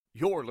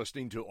You're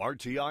listening to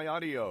RTI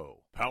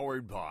Audio,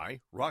 powered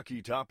by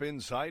Rocky Top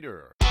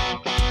Insider.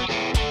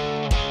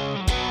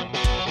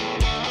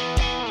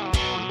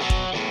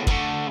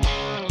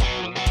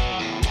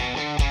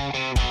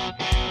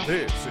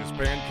 This is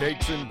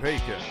Pancakes and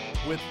Bacon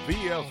with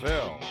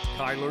VFL,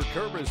 Kyler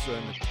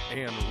Kerbison,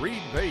 and Reed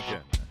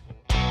Bacon.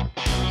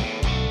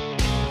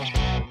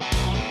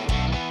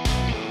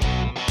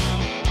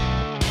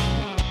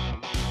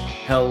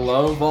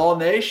 Hello, Vol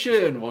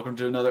Nation. Welcome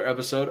to another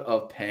episode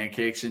of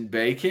Pancakes and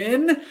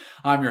Bacon.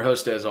 I'm your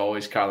host, as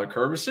always, Kyler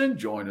Kerbison,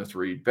 joined with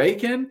Reed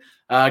Bacon.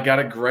 Got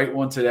a great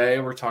one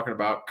today. We're talking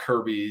about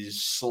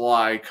Kirby's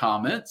sly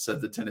comments at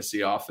the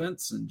Tennessee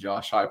offense and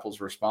Josh Heupel's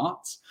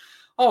response.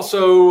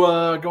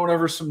 Also, going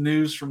over some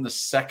news from the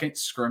second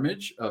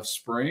scrimmage of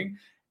spring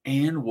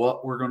and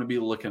what we're going to be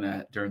looking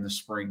at during the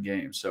spring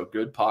game. So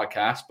good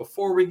podcast.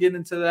 Before we get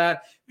into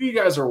that, if you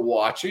guys are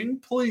watching,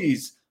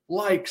 please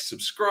like,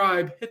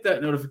 subscribe, hit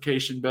that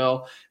notification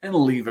bell, and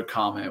leave a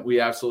comment. We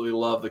absolutely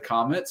love the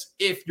comments.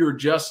 If you're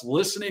just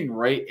listening,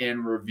 rate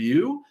and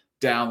review,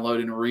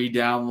 download and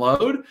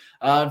re-download.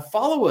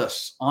 Follow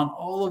us on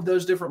all of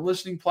those different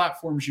listening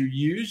platforms you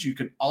use. You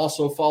can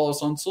also follow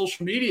us on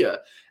social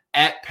media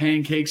at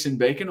Pancakes and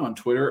Bacon on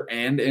Twitter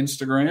and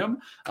Instagram,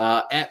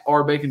 at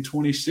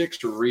rbacon26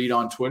 to Read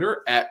on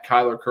Twitter, at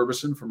Kyler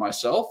Kerbison for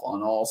myself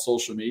on all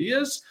social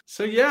medias.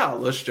 So yeah,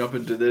 let's jump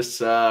into this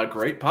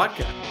great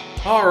podcast.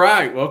 All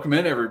right, welcome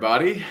in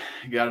everybody.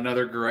 Got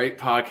another great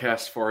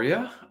podcast for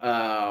you.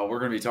 We're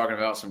going to be talking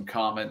about some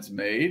comments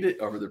made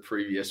over the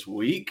previous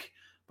week.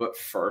 But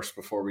first,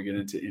 before we get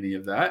into any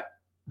of that,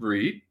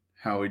 Reed,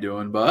 how we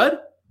doing, bud?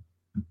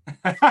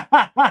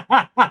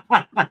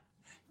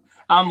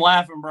 I'm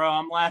laughing, bro.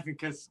 I'm laughing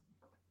because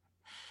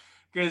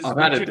I've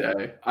had a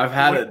day. I've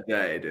had a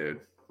day,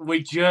 dude.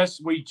 We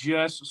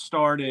just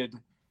started,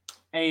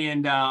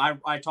 and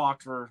I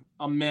talked for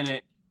a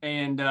minute,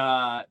 and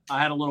I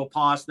had a little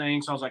pause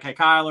thing. So I was like, "Hey,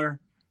 Kyler,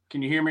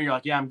 can you hear me?" You're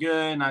like, "Yeah, I'm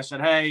good." And I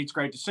said, "Hey, it's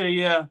great to see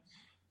you.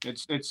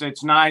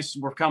 It's nice.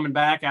 We're coming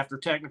back after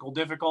technical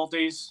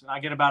difficulties."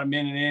 I get about a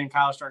minute in, and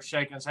Kyler starts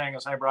shaking his hand.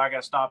 Goes, "Hey, bro, I got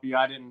to stop you.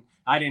 I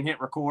didn't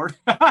hit record."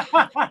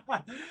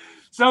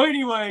 So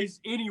anyways.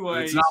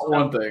 It's not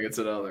one thing, it's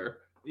another.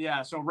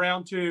 Yeah, so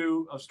round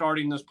two of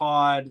starting this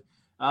pod.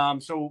 Been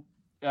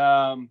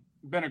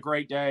a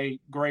great day,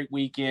 great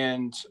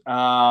weekend.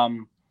 I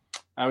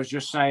was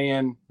just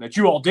saying that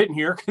you all didn't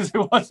hear because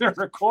it wasn't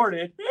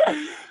recorded.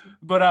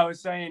 But I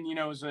was saying,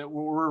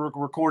 we're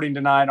recording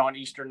tonight on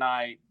Easter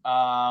night.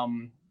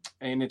 And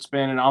it's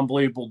been an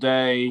unbelievable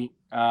day.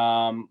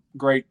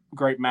 Great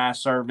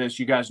Mass service.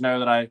 You guys know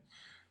that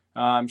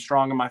I'm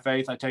strong in my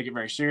faith. I take it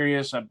very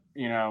serious.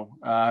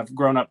 I've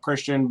grown up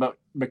Christian, but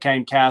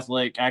became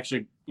Catholic.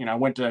 Actually, I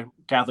went to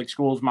Catholic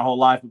schools my whole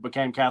life, but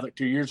became Catholic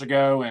 2 years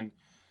ago. And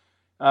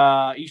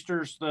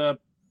Easter's the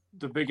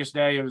biggest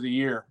day of the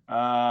year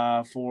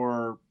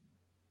for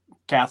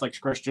Catholics,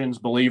 Christians,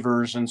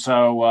 believers. And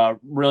so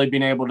really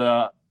being able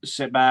to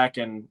sit back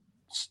and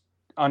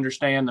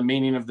understand the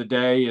meaning of the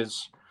day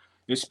is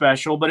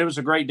special. But it was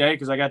a great day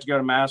because I got to go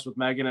to Mass with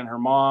Megan and her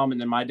mom, and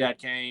then my dad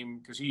came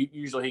because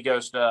he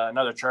goes to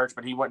another church,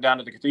 but he went down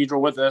to the cathedral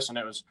with us, and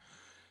it was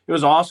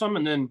awesome.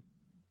 And then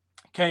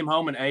came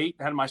home and ate,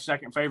 had my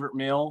second favorite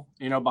meal,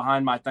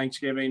 behind my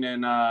Thanksgiving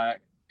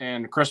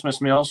and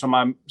Christmas meal. So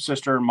my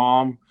sister and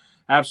mom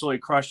absolutely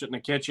crushed it in the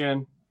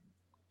kitchen.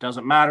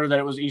 Doesn't matter that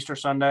it was Easter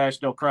Sunday, I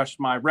still crushed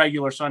my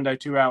regular Sunday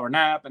 2-hour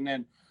nap, and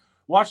then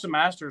watched the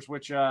Masters,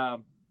 which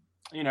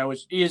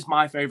is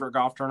my favorite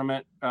golf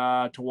tournament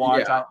to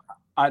watch. Yeah.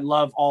 I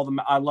love all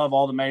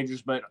the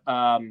majors, but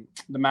the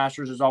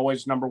Masters is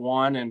always number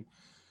one, and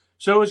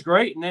so it was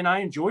great. And then I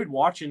enjoyed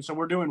watching. So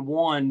we're doing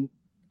one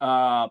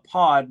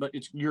pod, but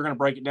you're going to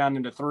break it down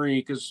into three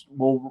because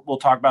we'll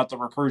talk about the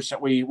recruits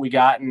that we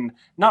got. And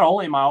not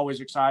only am I always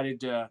excited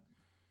to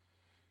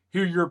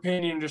hear your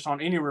opinion just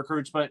on any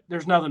recruits, but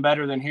there's nothing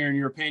better than hearing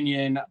your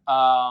opinion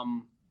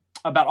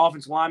about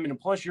offensive linemen, and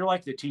plus you're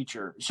like the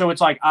teacher. So it's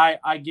like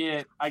I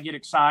get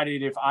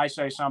excited if I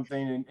say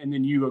something and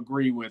then you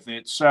agree with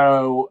it.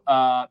 So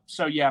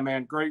yeah,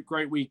 man,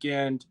 great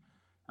weekend.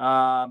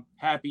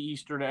 Happy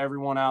Easter to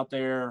everyone out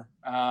there.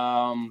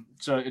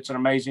 So it's an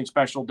amazing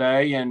special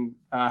day. And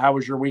how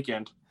was your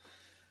weekend?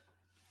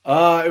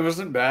 It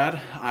wasn't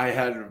bad. I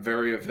had a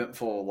very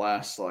eventful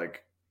last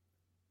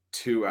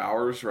 2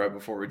 hours right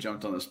before we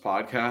jumped on this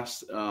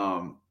podcast.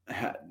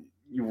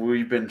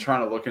 We've been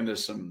trying to look into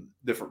some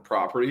different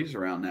properties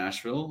around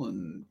Nashville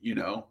and,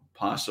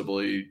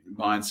 possibly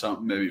buying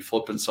something, maybe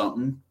flipping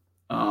something.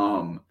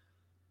 And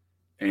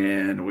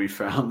we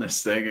found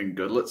this thing in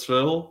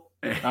Goodlettsville,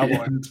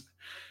 and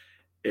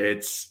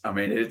it's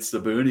the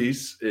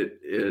boonies.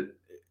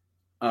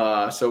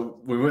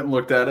 So we went and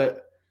looked at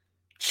it,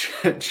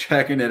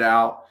 checking it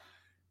out.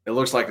 It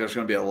looks like there's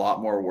going to be a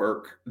lot more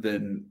work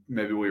than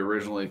maybe we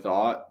originally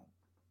thought.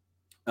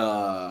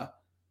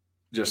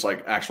 Just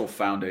like actual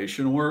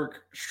foundation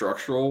work,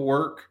 structural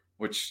work,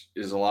 which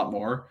is a lot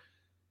more.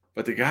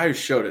 But the guy who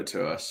showed it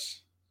to us,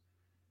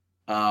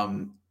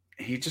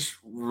 he just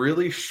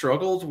really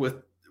struggled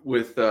with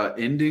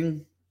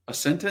ending a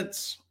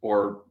sentence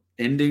or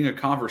ending a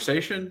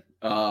conversation.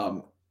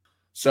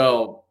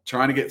 So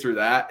trying to get through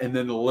that, and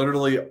then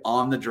literally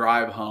on the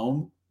drive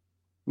home,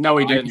 No,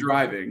 he I'm didn't.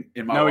 driving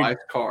in my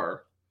wife's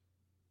car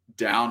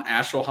down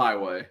Asheville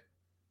Highway,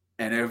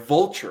 and a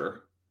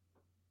vulture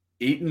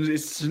eating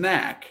its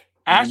snack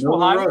Asheville in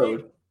the Highway?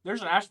 road.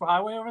 There's an Asheville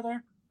Highway over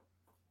there?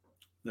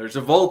 There's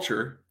a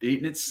vulture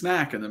eating its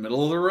snack in the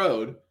middle of the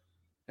road.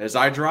 As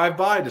I drive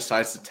by,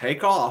 decides to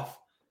take off,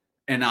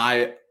 and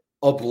I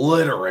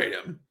obliterate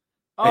him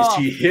as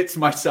he hits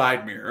my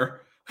side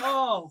mirror.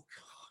 Oh,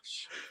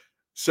 gosh.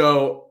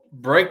 So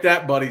break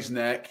that buddy's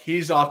neck.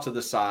 He's off to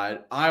the side.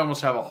 I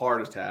almost have a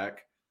heart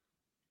attack.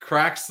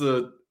 Cracks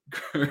the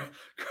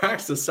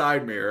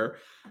side mirror,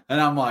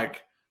 and I'm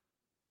like,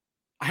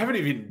 I haven't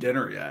even eaten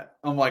dinner yet.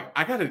 I'm like,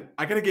 I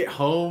gotta get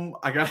home.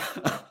 I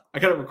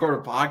gotta record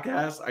a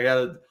podcast. I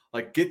gotta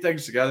get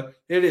things together.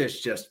 It has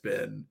just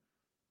been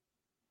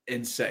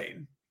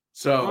insane.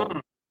 So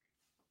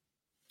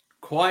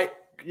quite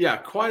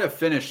a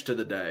finish to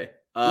the day.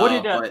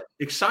 But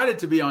excited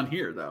to be on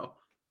here though.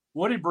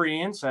 What did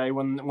Brienne say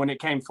when it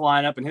came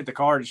flying up and hit the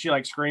car? Did she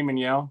scream and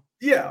yell?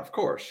 Yeah, of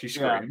course. She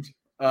screamed.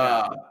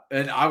 Yeah.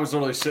 And I was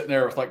literally sitting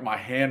there with my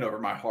hand over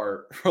my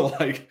heart for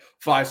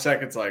 5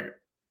 seconds, what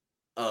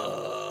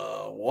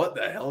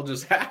the hell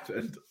just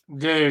happened?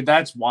 Dude,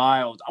 that's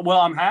wild. Well,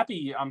 I'm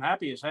happy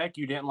as heck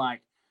you didn't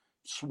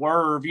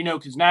swerve,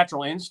 because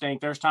natural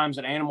instinct, there's times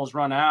that animals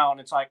run out,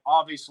 and it's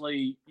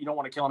obviously you don't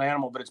want to kill an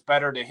animal, but it's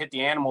better to hit the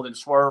animal than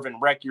swerve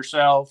and wreck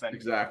yourself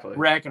and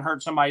wreck and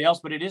hurt somebody else.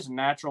 But it is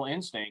natural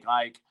instinct.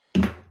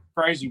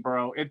 Crazy,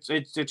 bro. It's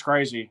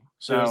crazy.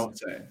 So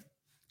insane.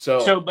 So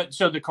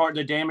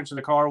the damage to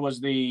the car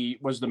was the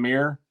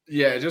mirror.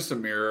 Yeah, just a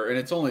mirror, and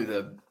it's only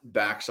the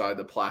backside,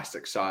 the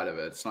plastic side of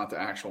it. It's not the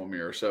actual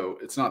mirror, so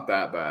it's not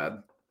that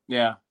bad.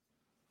 Yeah.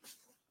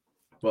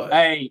 But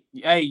hey,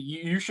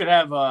 you should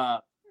have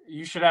a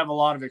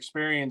lot of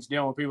experience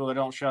dealing with people that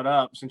don't shut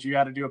up, since you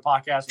had to do a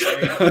podcast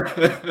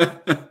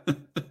with me.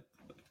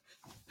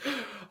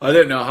 I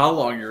didn't know how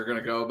long you were going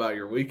to go about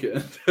your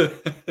weekend.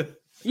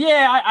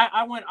 Yeah,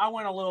 I went a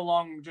little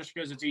long just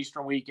because it's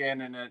Easter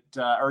weekend and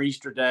or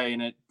Easter Day,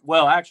 and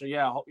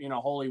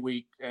Holy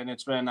Week, and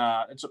it's been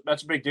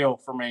that's a big deal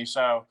for me.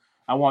 So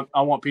I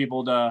want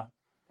people to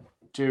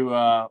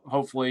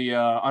hopefully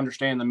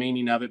understand the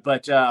meaning of it.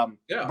 But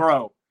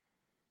bro,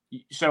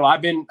 so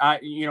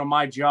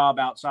my job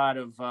outside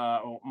of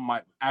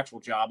my actual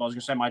job, I was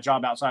gonna say my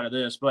job outside of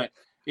this, but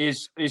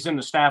is in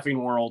the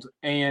staffing world,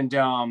 and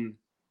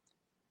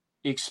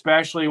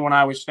especially when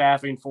I was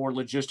staffing for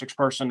logistics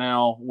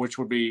personnel, which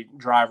would be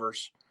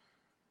drivers,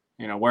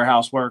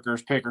 warehouse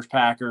workers, pickers,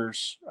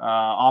 packers,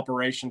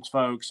 operations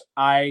folks.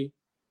 I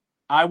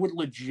would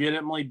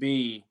legitimately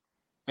be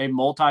a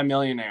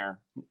multimillionaire,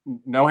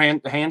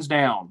 hands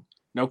down,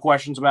 no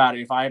questions about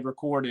it, if I had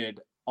recorded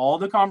all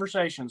the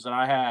conversations that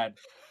I had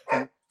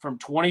from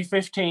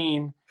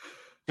 2015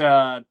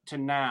 to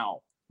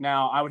now.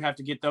 Now I would have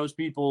to get those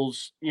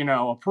people's,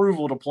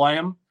 approval to play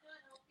them.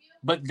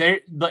 But I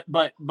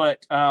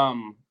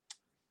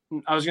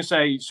was gonna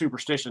say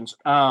superstitions.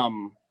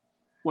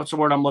 What's the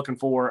word I'm looking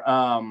for?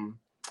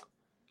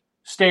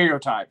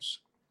 Stereotypes.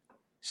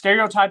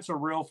 Stereotypes are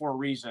real for a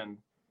reason,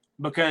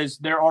 because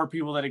there are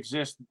people that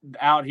exist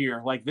out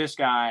here, like this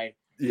guy,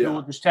 who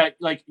will just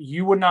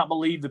you would not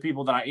believe the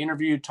people that I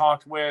interviewed,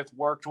 talked with,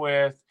 worked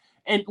with,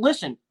 and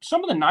listen,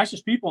 some of the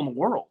nicest people in the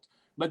world,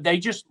 but they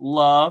just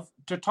love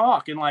to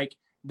talk, and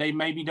they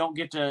maybe don't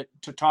get to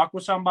talk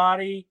with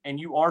somebody, and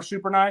you are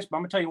super nice. But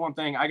I'm gonna tell you one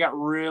thing: I got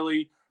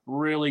really,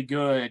 really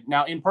good.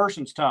 Now, in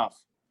person's tough.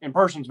 In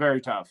person's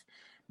very tough.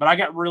 But I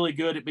got really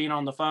good at being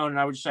on the phone, and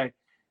I would just say,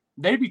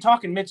 they'd be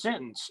talking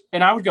mid-sentence,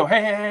 and I would go,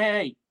 hey,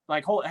 hey.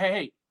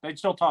 They'd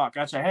still talk.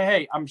 I'd say,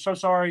 hey, I'm so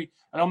sorry.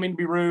 I don't mean to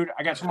be rude.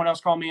 I got someone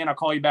else call me in. I'll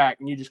call you back,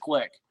 and you just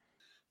click.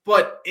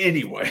 But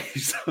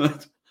anyways, I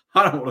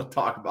don't want to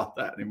talk about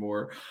that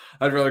anymore.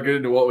 I'd rather get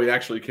into what we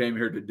actually came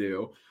here to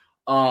do.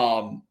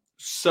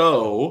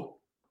 So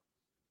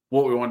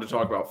what we wanted to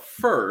talk about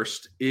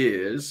first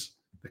is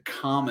the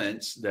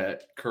comments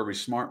that Kirby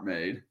Smart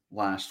made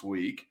last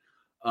week.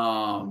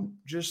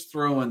 Just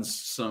throwing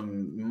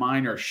some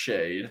minor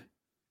shade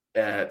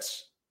at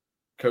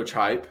Coach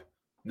Hype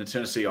and the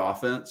Tennessee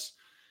offense.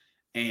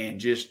 And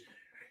just,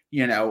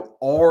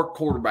 our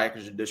quarterback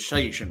is a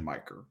decision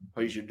maker.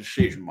 He's a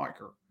decision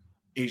maker.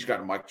 He's got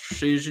to make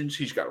decisions.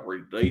 He's got to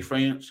read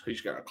defense.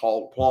 He's got to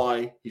call the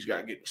play. He's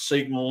got to get the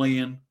signal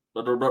in.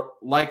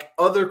 Like,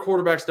 other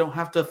quarterbacks don't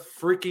have to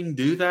freaking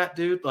do that,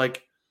 dude. My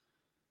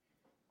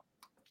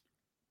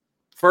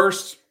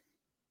first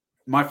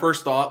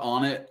thought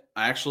on it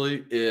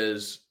actually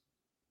is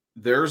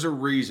there's a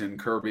reason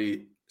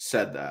Kirby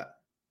said that.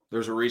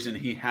 There's a reason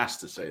he has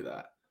to say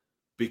that,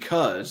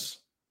 because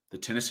the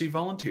Tennessee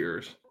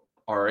Volunteers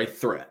are a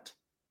threat.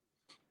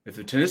 If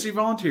the Tennessee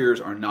Volunteers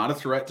are not a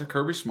threat to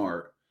Kirby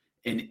Smart,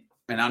 and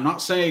I'm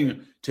not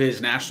saying to his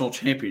national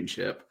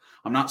championship,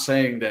 I'm not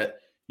saying that,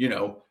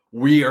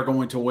 we are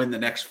going to win the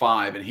next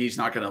 5 and he's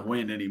not going to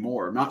win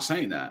anymore. I'm not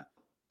saying that.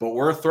 but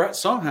we're a threat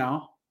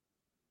somehow.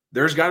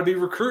 There's got to be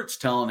recruits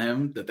telling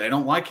him that they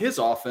don't like his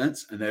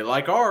offense and they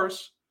like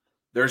ours.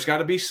 There's got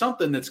to be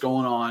something that's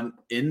going on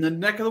in the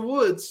neck of the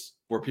woods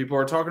where people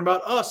are talking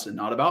about us and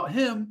not about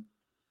him,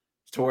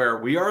 to where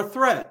we are a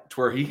threat,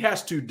 to where he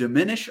has to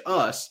diminish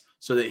us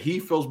so that he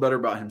feels better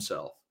about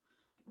himself.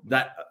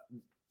 That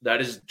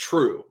is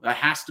true. That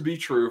has to be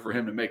true for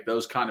him to make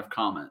those kind of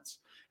comments.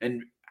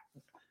 And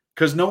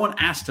because no one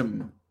asked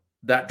him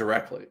that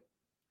directly.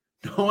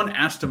 No one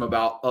asked him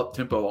about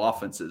up-tempo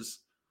offenses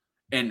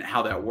and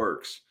how that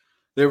works.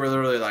 They were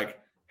literally like,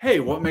 hey,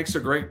 what makes a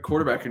great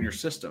quarterback in your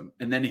system?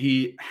 And then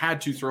he had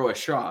to throw a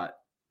shot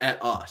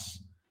at us.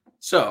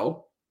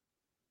 So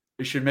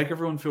it should make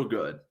everyone feel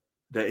good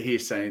that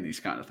he's saying these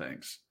kind of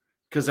things,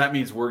 because that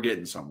means we're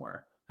getting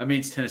somewhere. That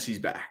means Tennessee's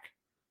back.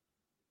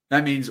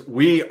 That means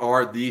we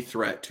are the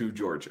threat to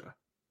Georgia.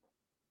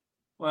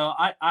 Well,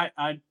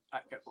 I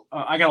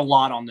got a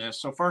lot on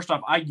this. So first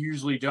off, I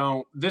usually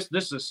don't. This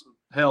is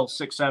hell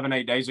 6, 7,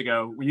 8 days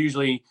ago.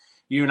 Usually,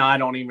 you and I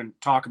don't even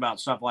talk about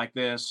stuff like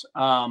this.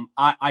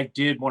 I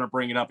did want to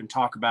bring it up and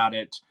talk about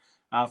it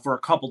for a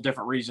couple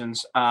different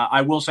reasons.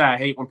 I will say I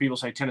hate when people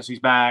say Tennessee's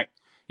back.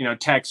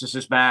 Texas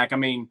is back. I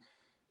mean,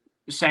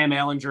 Sam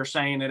Ehlinger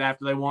saying it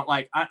after they won.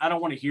 Like, I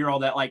don't want to hear all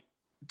that. Like,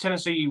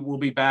 Tennessee will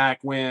be back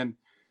when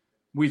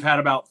we've had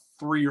about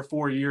 3 or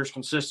 4 years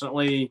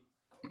consistently,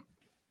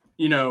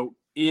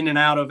 in and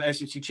out of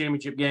SEC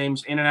championship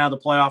games, in and out of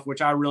the playoff,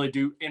 which I really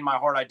do. In my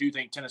heart, I do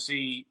think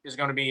Tennessee is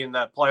going to be in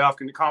the playoff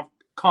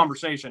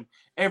conversation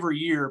every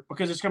year,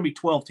 because it's going to be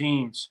 12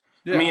 teams.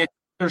 Yeah. I mean,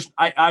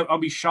 I'll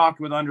be shocked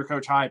with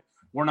undercoach hype.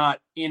 We're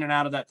not in and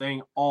out of that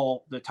thing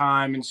all the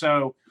time. And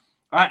so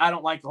I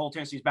don't like the whole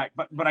Tennessee's back,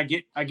 but I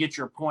get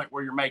your point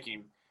where you're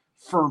making.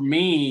 For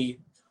me,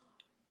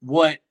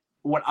 what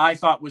I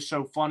thought was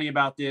so funny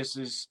about this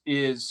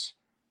is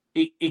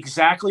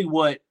exactly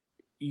what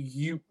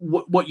you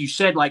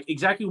said, like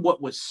exactly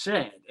what was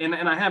said. And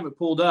I have it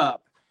pulled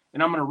up,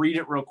 and I'm going to read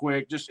it real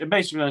quick.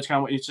 Basically that's kind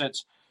of what it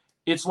says.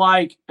 It's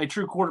like a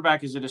true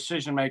quarterback is a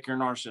decision maker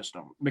in our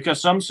system,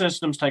 because some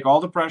systems take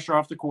all the pressure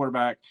off the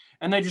quarterback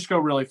and they just go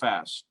really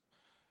fast.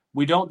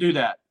 We don't do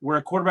that. We're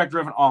a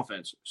quarterback-driven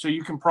offense, so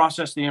you can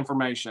process the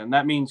information.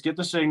 That means get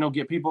the signal,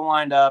 get people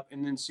lined up,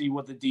 and then see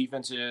what the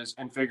defense is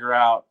and figure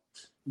out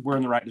we're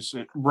in the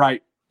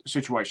right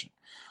situation.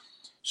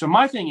 So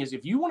my thing is,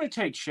 if you want to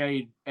take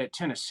shade at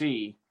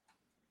Tennessee,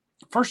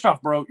 first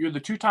off, bro, you're the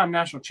 2-time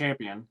national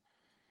champion.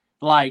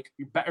 Like,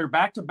 you're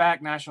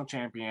back-to-back national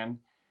champion.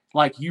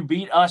 Like, you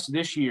beat us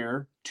this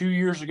year. 2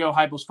 years ago,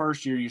 Heupel's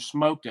first year, you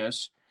smoked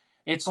us.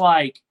 It's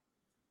like,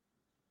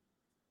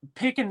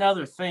 pick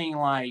another thing.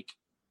 Like,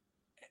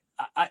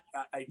 I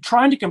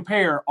trying to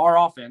compare our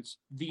offense,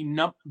 the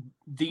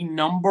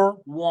number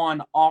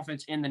one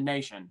offense in the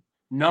nation.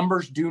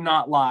 Numbers do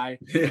not lie.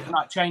 Yeah. Do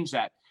not change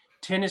that.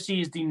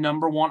 Tennessee is the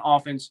number one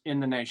offense in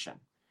the nation.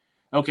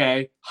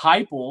 Okay,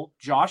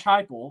 Josh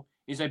Heupel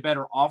is a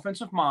better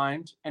offensive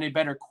mind and a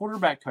better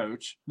quarterback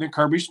coach than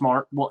Kirby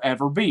Smart will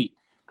ever be.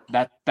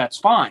 That's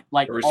fine.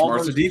 Like, Kirby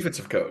Smart's a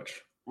defensive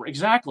coach.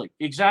 Exactly.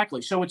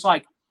 So it's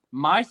like,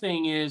 my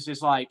thing is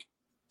like,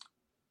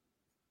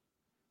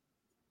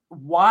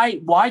 why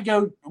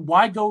go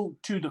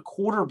to the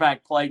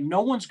quarterback play?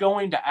 No one's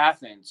going to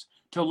Athens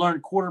to learn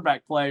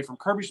quarterback play from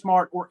Kirby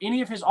Smart or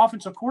any of his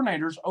offensive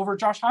coordinators over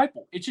Josh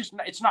Heupel. It's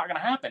not going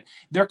to happen.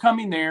 They're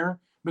coming there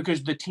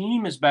because the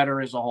team is better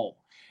as a whole.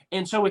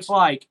 And so it's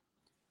like,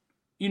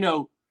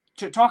 to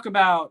talk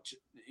about,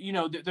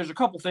 there's a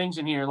couple things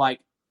in here.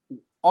 Like,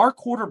 our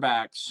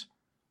quarterbacks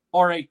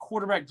are a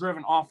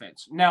quarterback-driven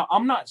offense. Now,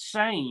 I'm not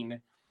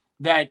saying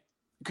that,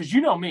 because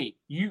you know me,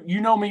 you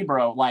know me,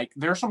 bro. Like,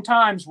 there's some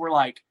times where,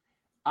 like,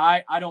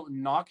 I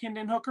don't knock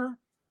Hendon Hooker,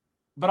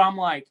 but I'm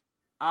like,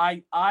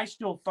 I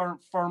still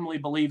firmly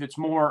believe it's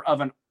more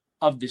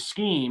of the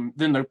scheme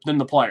than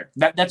the player.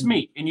 That's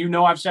me, and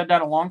I've said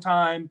that a long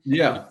time.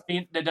 Yeah,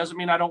 that doesn't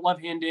mean I don't love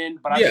Hendon,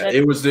 but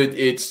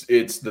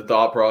it's the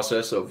thought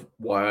process of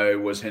why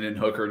was Hendon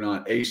Hooker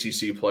not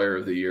ACC Player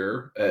of the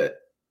Year at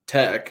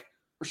Tech?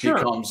 Sure.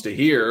 He comes to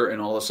here,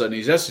 and all of a sudden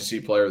he's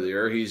SEC Player of the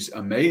Year. He's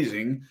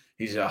amazing.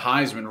 He's a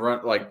Heisman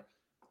run. Like,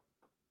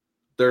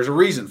 there's a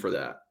reason for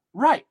that,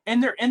 right?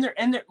 And they're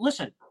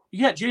listen.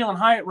 You got Jalen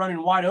Hyatt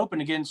running wide open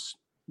against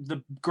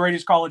the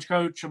greatest college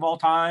coach of all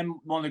time,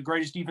 one of the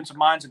greatest defensive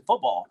minds in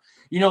football.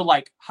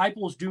 Like,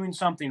 Heupel's doing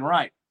something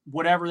right,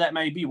 whatever that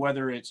may be,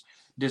 whether it's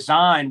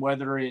design,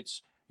 whether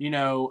it's,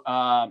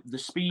 the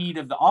speed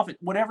of the offense,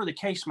 whatever the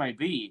case may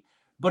be.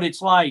 But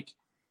it's like,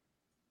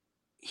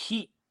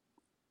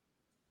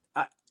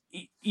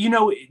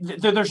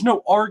 there's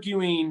no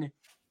arguing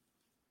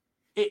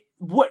it.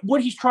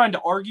 What he's trying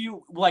to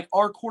argue, like,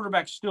 our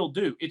quarterbacks still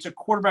do. It's a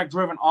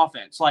quarterback-driven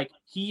offense. Like,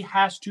 he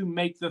has to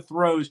make the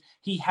throws.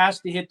 He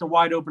has to hit the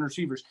wide-open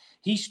receivers.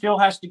 He still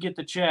has to get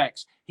the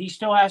checks. He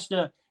still has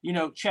to,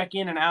 check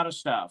in and out of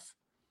stuff.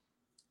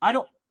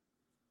 I'm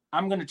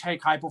going to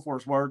take Heupel for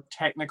his word.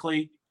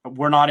 Technically,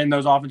 we're not in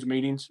those offensive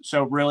meetings,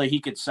 so really he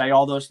could say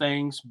all those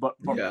things, but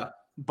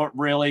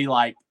really,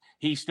 like,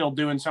 he's still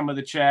doing some of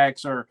the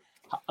checks, or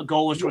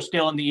Golish was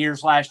still in the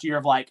ears last year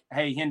of like,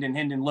 hey,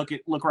 Hendon,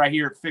 look right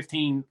here at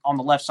 15 on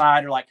the left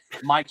side, or like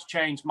Mike's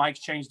changed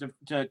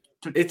to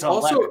it's to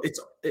also 11.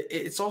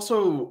 it's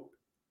also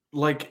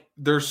like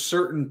there's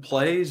certain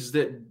plays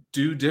that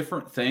do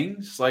different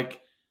things.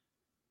 Like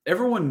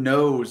everyone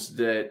knows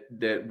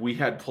that we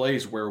had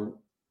plays where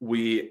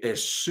we,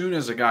 as soon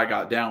as a guy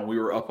got down, we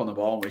were up on the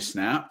ball and we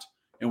snapped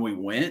and we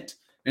went.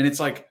 And it's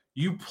like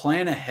you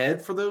plan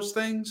ahead for those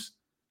things.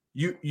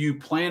 You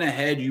plan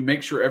ahead. You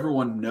make sure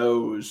everyone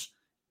knows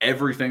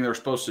everything they're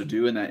supposed to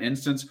do in that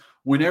instance.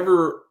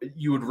 Whenever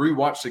you would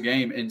rewatch the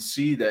game and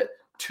see that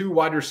 2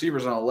 wide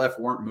receivers on the left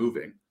weren't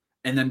moving,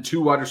 and then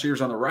 2 wide receivers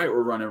on the right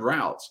were running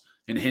routes,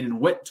 and Hendon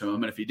went to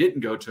him, and if he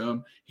didn't go to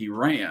him, he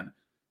ran.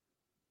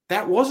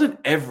 That wasn't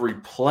every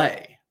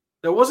play.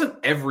 That wasn't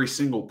every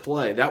single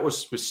play. That was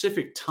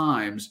specific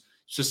times,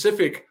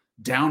 specific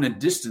down and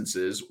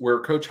distances where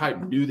Coach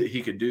Hype knew that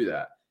he could do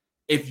that.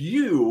 If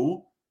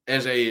you,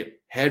 as a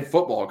head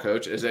football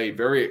coach, as a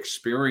very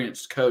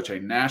experienced coach, a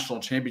national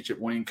championship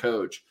winning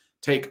coach,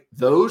 take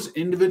those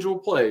individual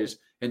plays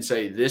and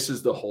say, this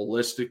is the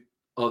holistic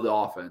of the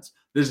offense.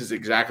 This is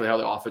exactly how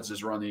the offense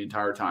is run the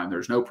entire time.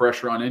 There's no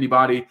pressure on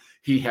anybody.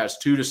 He has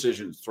 2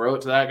 decisions, throw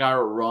it to that guy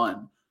or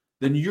run.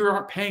 Then you're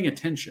not paying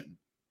attention.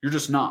 You're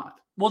just not.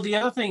 Well, the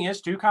other thing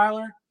is too,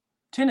 Kyler,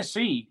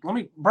 Tennessee,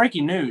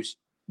 breaking news.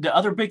 The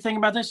other big thing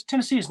about this,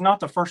 Tennessee is not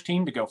the first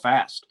team to go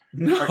fast.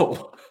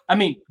 No. I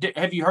mean,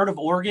 have you heard of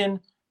Oregon,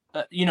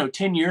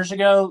 10 years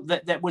ago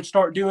that would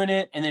start doing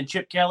it? And then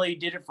Chip Kelly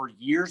did it for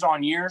years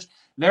on years.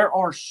 There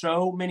are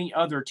so many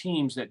other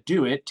teams that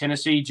do it.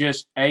 Tennessee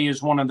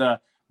is one of the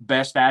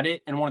best at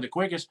it and one of the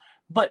quickest.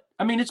 But,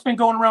 I mean, it's been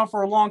going around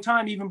for a long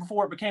time, even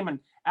before it became an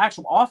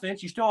actual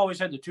offense. You still always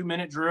had the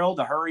 2-minute drill,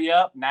 the hurry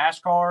up,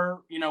 NASCAR,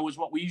 was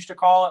what we used to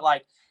call it.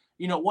 Like,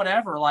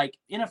 whatever, like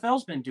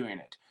NFL's been doing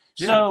it.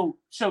 Yeah.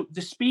 So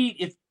the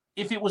speed,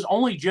 if it was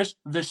only just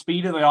the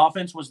speed of the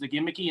offense was the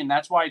gimmicky, and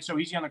that's why it's so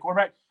easy on the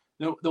quarterback,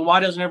 then why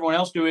doesn't everyone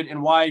else do it?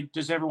 And why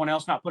does everyone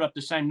else not put up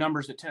the same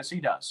numbers that Tennessee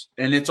does?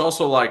 And it's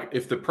also like,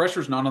 if the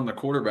pressure's not on the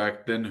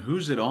quarterback, then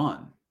who's it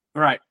on?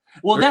 Right.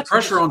 Well, there's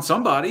pressure on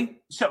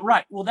somebody. So,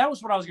 right. Well, that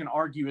was what I was going to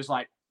argue is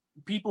like,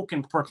 people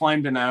can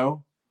proclaim to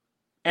know.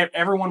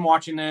 Everyone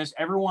watching this,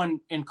 everyone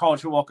in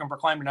college football can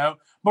proclaim to know.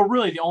 But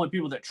really the only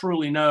people that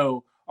truly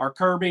know are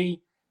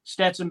Kirby,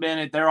 Stetson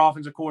Bennett, their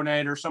offensive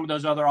coordinator, some of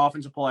those other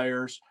offensive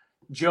players,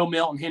 Joe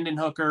Milton, Hendon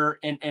Hooker,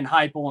 and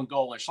Heupel and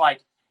Golish.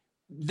 Like,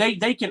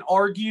 they can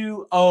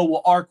argue, oh,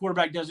 well, our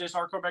quarterback does this,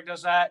 our quarterback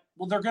does that.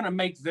 Well, they're going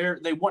to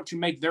they want to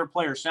make their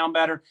players sound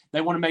better. They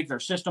want to make their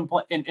system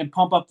play and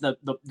pump up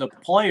the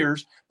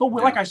players. But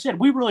like I said,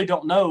 we really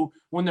don't know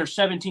when there's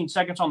 17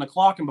 seconds on the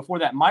clock and before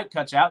that mic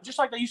cuts out, just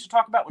like they used to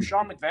talk about with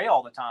Sean McVay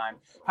all the time,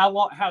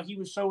 how he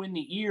was so in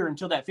the ear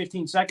until that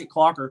 15-second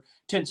clock or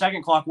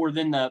 10-second clock where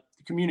then the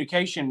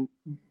communication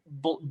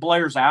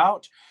blares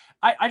out.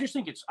 I just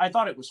think I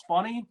thought it was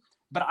funny.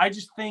 But I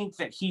just think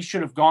that he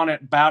should have gone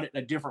about it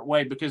a different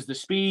way, because the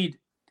speed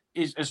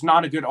is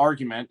not a good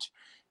argument.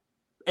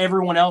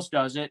 Everyone else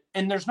does it,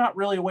 and there's not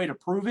really a way to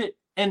prove it.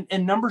 And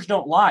numbers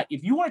don't lie.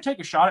 If you want to take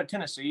a shot at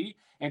Tennessee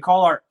and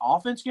call our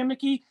offense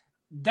gimmicky,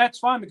 that's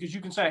fine, because you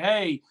can say,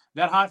 hey,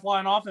 that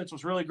high-flying offense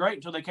was really great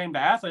until they came to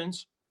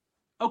Athens.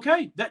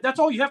 Okay, that's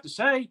all you have to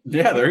say.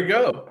 Yeah, there you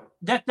go.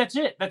 That's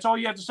it. That's all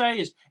you have to say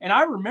is, and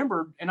I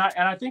remember, and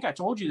I think I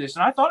told you this,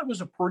 and I thought it was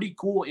a pretty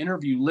cool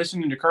interview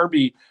listening to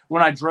Kirby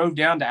when I drove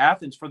down to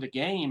Athens for the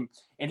game,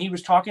 and he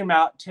was talking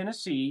about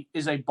Tennessee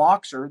is a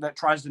boxer that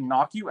tries to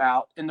knock you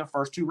out in the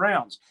first 2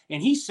 rounds.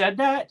 And he said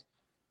that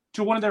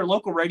to one of their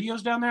local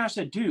radios down there. I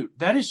said, dude,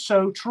 that is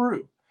so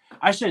true.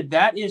 I said,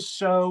 that is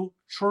so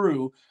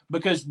true,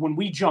 because when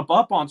we jump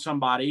up on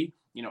somebody,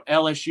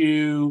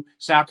 LSU,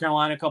 South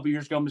Carolina a couple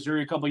years ago,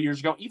 Missouri a couple years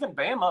ago, even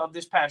Bama of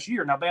this past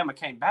year. Now, Bama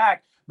came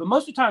back, but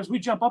most of the times we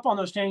jump up on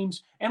those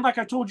teams, and like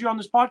I told you on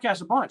this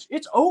podcast a bunch,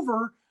 it's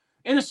over,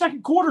 and the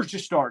second quarter's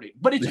just starting.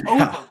 But it's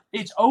over.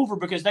 It's over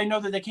because they know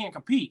that they can't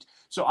compete.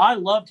 So I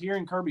loved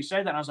hearing Kirby say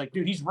that, and I was like,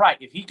 dude, he's right.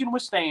 If he can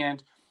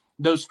withstand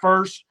those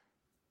first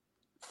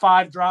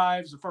 5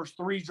 drives, the first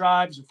 3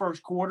 drives, the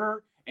first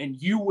quarter, and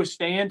you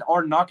withstand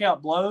our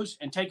knockout blows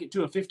and take it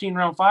to a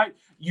 15-round fight,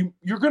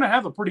 you're going to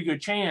have a pretty good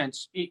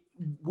chance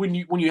when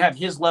you have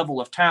his level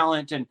of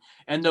talent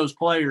and those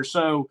players.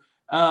 So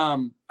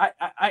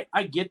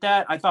I get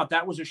that. I thought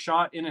that was a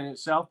shot in and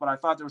itself, but I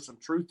thought there was some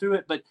truth to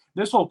it. But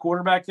this whole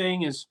quarterback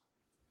thing is,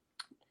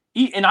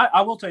 and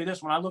I will tell you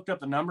this, when I looked up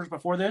the numbers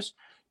before this,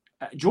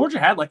 Georgia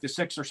had like the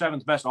 6th or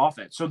 7th best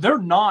offense. So they're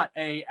not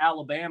a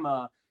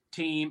Alabama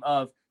team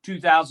of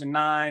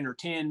 2009 or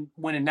 10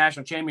 winning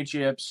national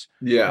championships.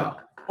 Yeah.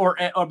 Or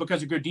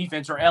because of good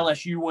defense, or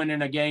LSU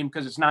winning a game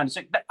because it's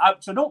 9-6.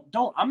 So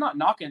don't. I'm not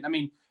knocking. I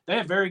mean, they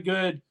have very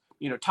good,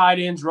 tight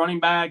ends, running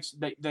backs.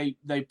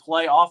 They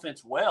play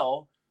offense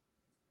well,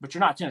 but you're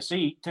not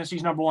Tennessee.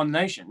 Tennessee's number 1 in the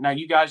nation. Now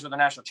you guys are the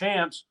national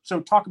champs.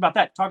 So talk about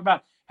that. Talk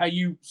about how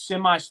you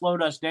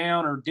semi-slowed us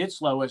down or did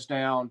slow us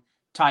down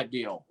type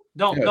deal.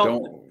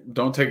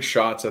 Don't take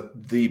shots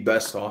at the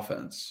best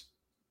offense.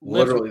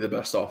 literally the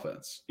best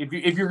offense. If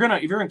you're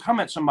gonna come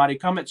at somebody,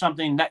 come at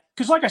something that,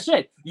 because like I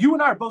said, you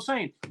and I are both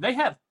saying they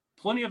have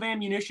plenty of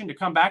ammunition to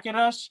come back at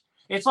us.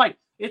 It's like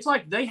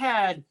they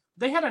had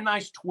a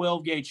nice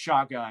 12 gauge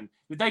shotgun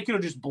that they could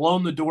have just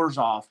blown the doors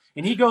off,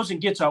 and he goes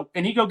and gets a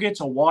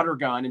water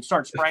gun and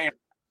starts spraying.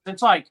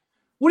 It's like,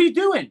 what are you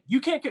doing? You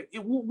can't get.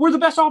 We're the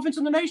best offense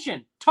in the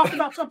nation. Talk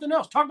about something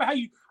else. Talk about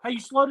how you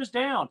slowed us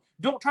down.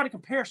 Don't try to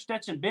compare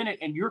Stetson Bennett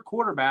and your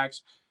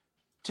quarterbacks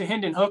to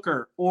Hendon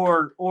Hooker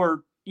or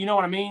you know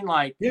what I mean?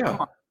 Like,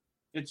 yeah,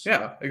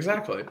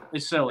 exactly.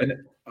 It's silly.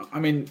 And, I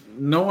mean,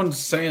 no one's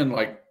saying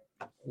like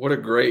what a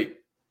great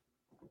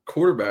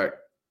quarterback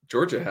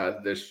Georgia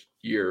had this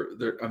year.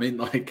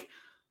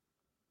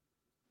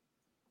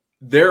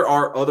 There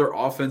are other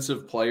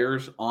offensive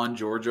players on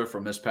Georgia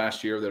from this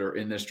past year that are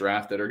in this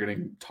draft that are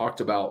getting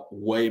talked about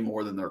way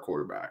more than their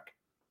quarterback.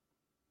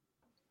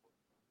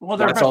 Well,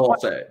 that's all I'll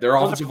say. Their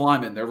offensive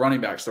linemen, their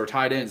running backs, their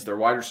tight ends, their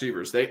wide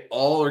receivers, they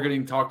all are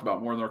getting talked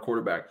about more than their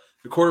quarterback.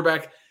 The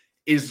quarterback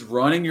is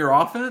running your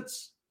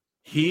offense.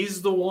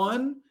 He's the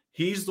one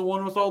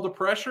with all the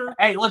pressure.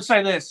 Hey, let's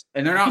say this.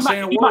 And they're not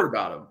saying a word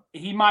about him.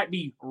 He might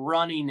be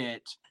running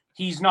it.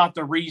 He's not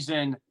the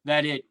reason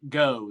that it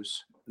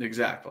goes.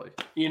 Exactly.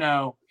 You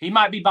know, he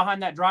might be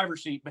behind that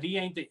driver's seat, but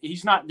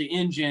he's not the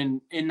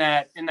engine in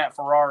that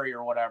Ferrari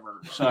or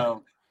whatever.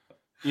 So,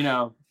 you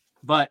know,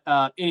 but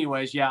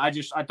anyways, yeah,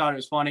 I thought it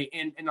was funny.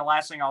 And the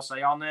last thing I'll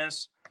say on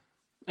this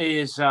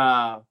is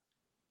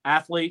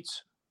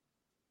athletes,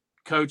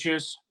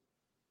 coaches,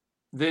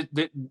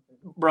 this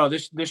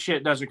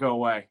shit doesn't go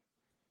away.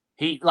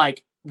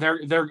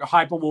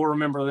 Heupel will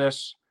remember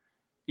this.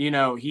 You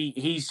know,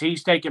 he's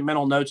taking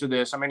mental notes of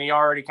this. I mean, he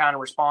already kind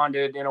of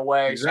responded in a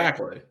way.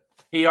 Exactly. So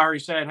he already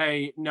said,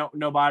 "Hey,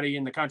 nobody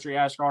in the country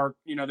asked their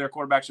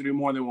quarterbacks to do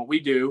more than what we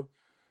do."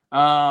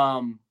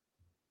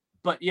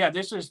 But yeah,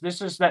 this is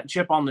that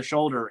chip on the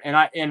shoulder, and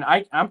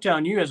I'm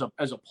telling you, as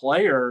a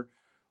player,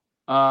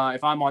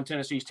 if I'm on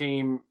Tennessee's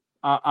team,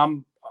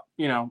 I'm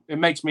it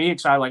makes me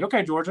excited. Like,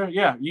 okay, Georgia,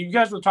 yeah, you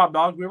guys were the top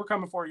dogs. We were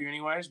coming for you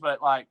anyways,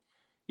 but like.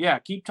 Yeah,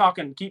 keep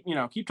talking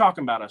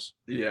about us.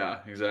 Yeah,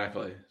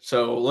 exactly.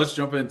 So let's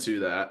jump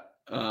into that.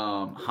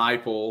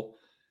 Heupel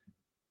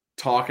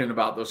talking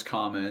about those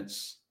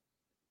comments,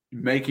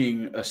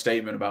 making a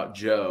statement about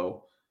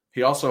Joe.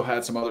 He also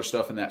had some other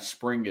stuff in that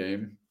spring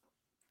game,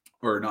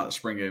 or not the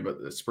spring game,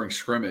 but the spring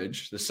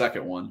scrimmage, the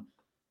second one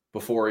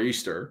before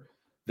Easter,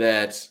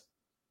 that,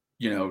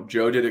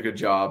 Joe did a good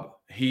job.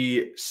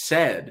 He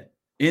said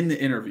in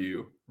the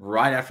interview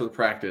right after the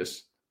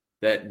practice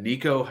that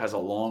Nico has a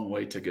long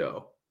way to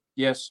go.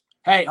 Yes.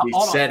 Hey,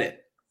 he said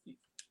it.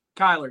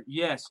 Kyler,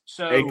 yes.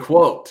 So a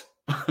quote.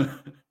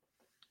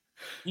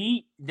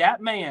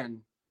 that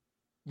man,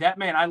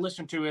 I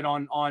listened to it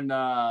on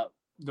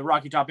the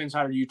Rocky Top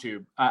Insider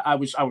YouTube. I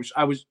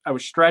was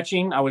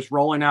stretching, I was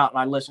rolling out, and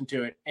I listened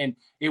to it, and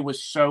it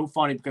was so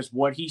funny because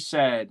what he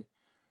said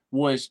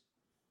was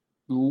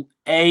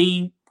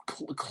a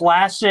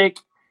classic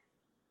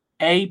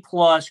A+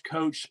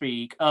 coach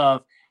speak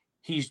of,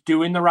 he's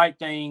doing the right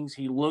things.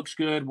 He looks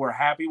good. We're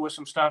happy with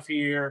some stuff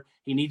here.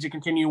 He needs to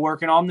continue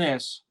working on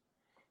this.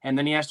 And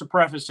then he has to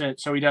preface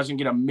it so he doesn't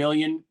get a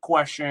million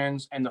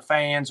questions and the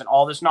fans and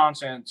all this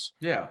nonsense.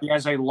 Yeah. He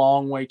has a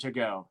long way to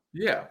go.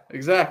 Yeah,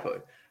 exactly.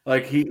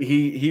 Like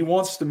he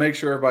wants to make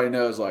sure everybody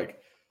knows,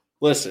 like,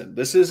 listen,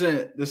 this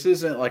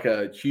isn't like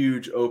a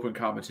huge open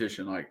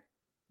competition. Like,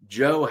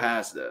 Joe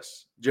has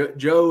this.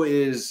 Joe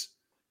is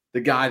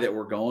the guy that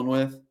we're going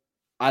with.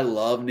 I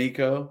love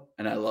Nico,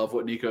 and I love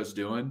what Nico's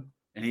doing,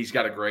 and he's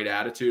got a great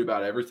attitude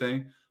about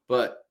everything,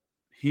 but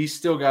he's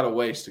still got a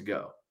ways to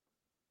go.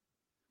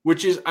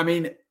 Which is, I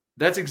mean,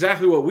 that's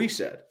exactly what we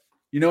said.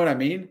 You know what I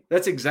mean?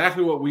 That's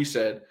exactly what we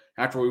said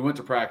after we went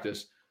to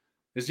practice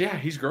is, yeah,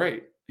 he's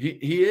great.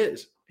 He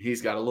is.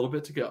 He's got a little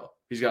bit to go.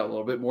 He's got a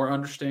little bit more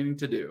understanding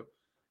to do.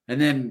 And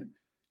then,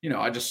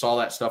 I just saw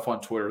that stuff on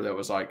Twitter that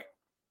was like,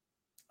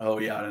 oh,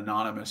 yeah, an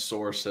anonymous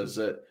source says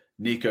that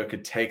Nico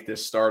could take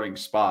this starting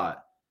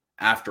spot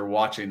after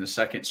watching the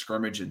second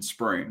scrimmage in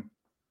spring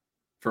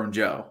from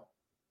Joe.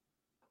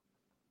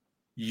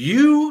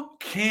 You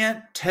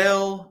can't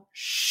tell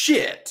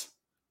shit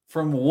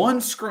from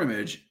one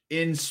scrimmage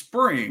in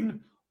spring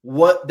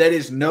that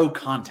is no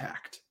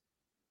contact.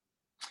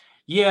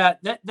 Yeah,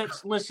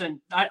 that's listen,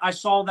 I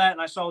saw that,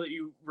 and I saw that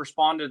you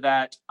responded to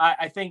that.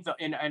 I think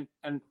and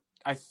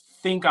I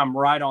think I'm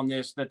right on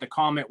this, that the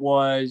comment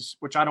was,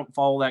 which I don't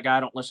follow that guy,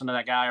 I don't listen to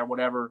that guy or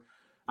whatever.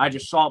 I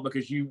just saw it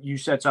because you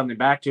said something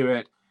back to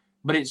it.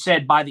 But it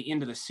said by the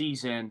end of the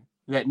season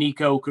that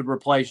Nico could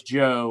replace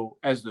Joe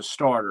as the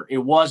starter. It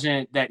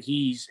wasn't that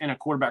he's in a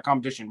quarterback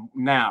competition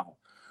now,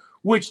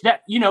 which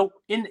that,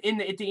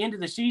 at the end of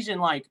the season,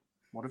 like,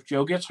 what if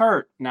Joe gets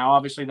hurt? Now,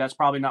 obviously, that's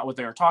probably not what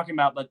they were talking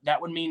about, but that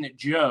would mean that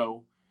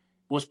Joe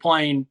was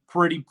playing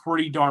pretty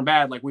darn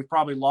bad. Like, we've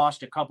probably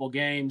lost a couple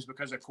games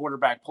because of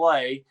quarterback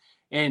play.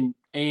 And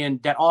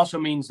that also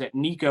means that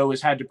Nico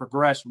has had to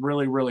progress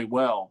really, really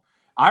well.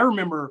 I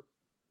remember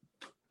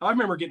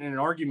getting in an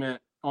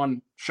argument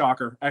on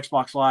Shocker,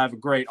 Xbox Live, a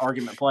great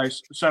argument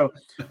place. So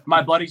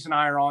my buddies and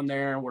I are on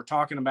there, and we're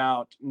talking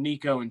about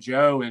Nico and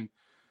Joe. And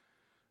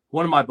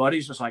one of my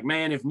buddies was like,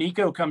 man, if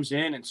Nico comes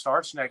in and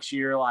starts next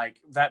year, like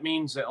that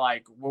means that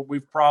like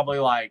we've probably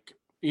like,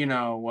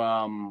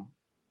 that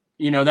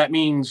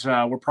means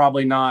we're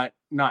probably not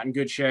in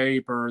good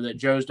shape, or that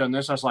Joe's done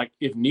this. I was like,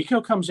 if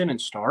Nico comes in and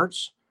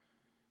starts,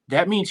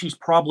 that means he's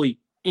probably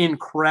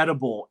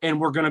incredible and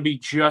we're going to be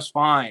just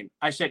fine.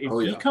 I said, if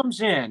he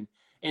comes in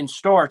and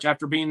starts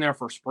after being there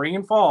for spring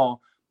and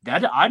fall,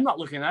 that I'm not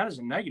looking at that as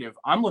a negative.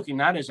 I'm looking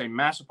at that as a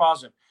massive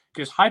positive,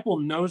 because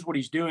Heupel knows what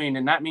he's doing,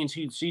 and that means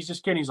he sees this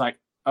kid and he's like,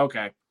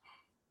 okay,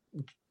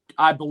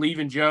 I believe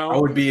in Joe. I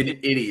would be an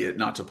idiot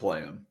not to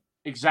play him.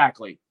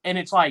 Exactly. And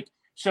it's like,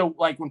 so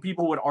like when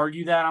people would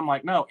argue that, I'm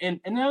like, no. And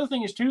the other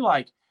thing is too,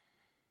 like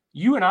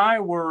you and I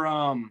were,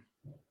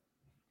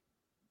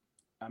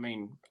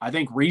 I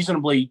think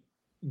reasonably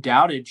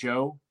doubted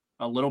Joe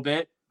a little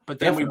bit, but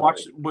then we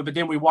watched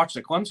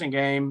the Clemson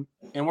game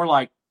and we're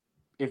like,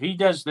 if he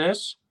does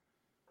this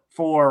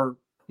for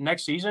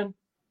next season,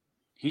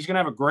 he's going to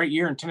have a great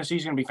year and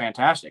Tennessee's going to be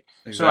fantastic.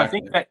 Exactly. So I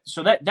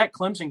think that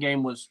Clemson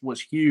game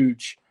was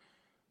huge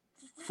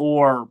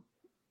for,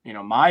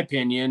 my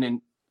opinion.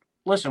 And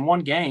listen,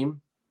 one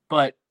game,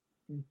 but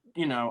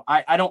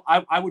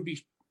I would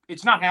be,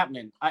 it's not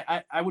happening.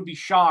 I would be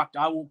shocked.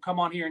 I will come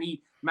on here and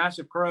eat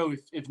massive crow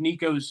if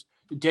Nico's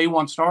day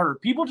one starter.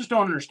 People just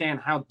don't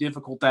understand how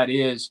difficult that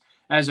is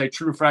as a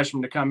true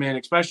freshman to come in,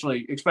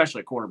 especially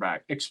at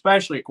quarterback.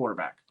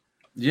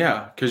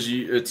 Yeah, because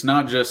it's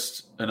not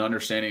just an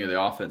understanding of the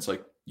offense.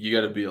 Like you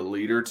got to be a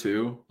leader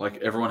too. Like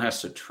everyone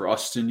has to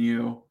trust in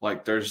you.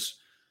 Like there's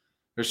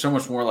so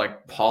much more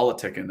like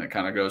politicking that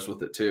kind of goes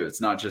with it too.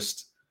 It's not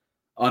just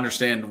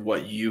understand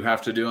what you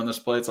have to do on this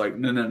play. It's like,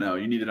 no.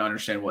 You need to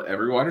understand what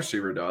every wide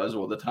receiver does,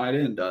 what the tight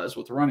end does,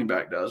 what the running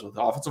back does, what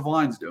the offensive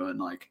line's doing.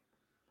 Like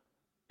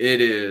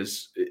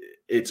it's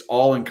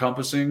all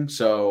encompassing.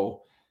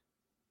 So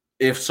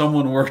if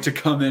someone were to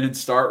come in and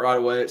start right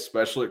away,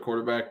 especially at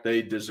quarterback,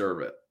 they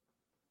deserve it.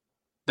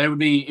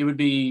 It would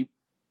be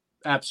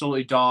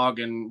absolutely dog,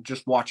 and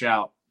just watch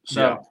out.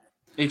 So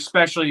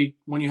especially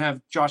when you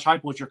have Josh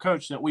Heupel as your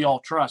coach that we all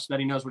trust, that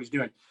he knows what he's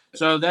doing.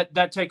 So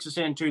that takes us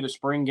into the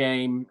spring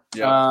game.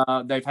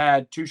 Yeah. They've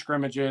had 2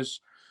 scrimmages.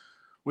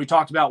 We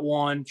talked about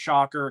one.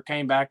 Shocker,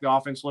 came back. The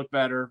offense looked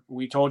better.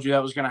 We told you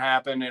that was going to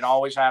happen. It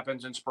always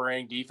happens in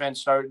spring.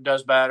 Defense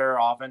does better.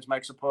 Offense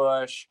makes a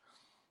push.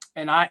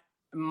 And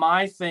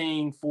my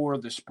thing for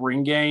the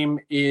spring game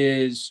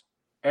is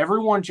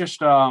everyone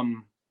just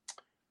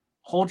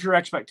hold your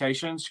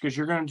expectations, because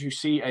you're going to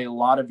see a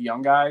lot of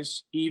young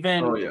guys,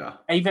 even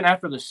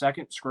after the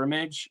second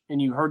scrimmage,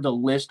 and you heard the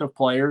list of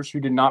players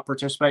who did not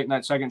participate in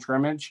that second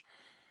scrimmage.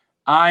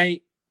 I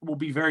will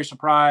be very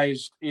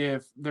surprised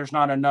if there's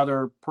not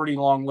another pretty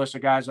long list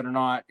of guys that are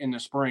not in the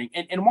spring.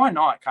 And why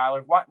not,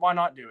 Kyler? Why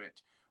not do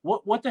it?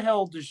 What the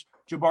hell does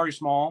Jabari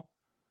Small?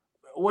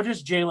 What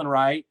is Jalen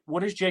Wright?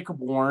 What is Jacob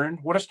Warren?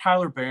 What is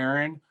Tyler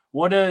Barron?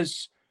 What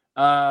does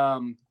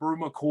Brew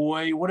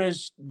McCoy? What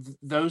does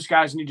those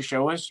guys need to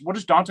show us? What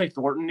does Dante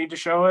Thornton need to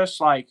show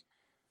us? Like,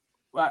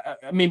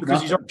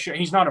 because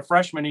he's not a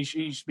freshman.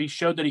 He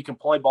showed that he can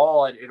play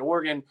ball at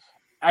Oregon.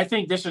 I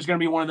think this is going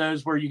to be one of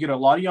those where you get a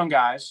lot of young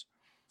guys,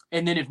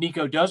 and then if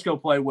Nico does go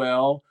play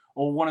well,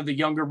 or one of the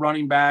younger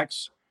running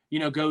backs,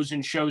 goes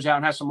and shows out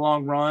and has some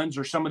long runs,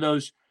 or some of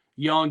those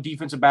young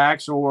defensive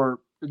backs or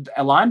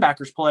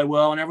linebackers play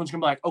well, and everyone's going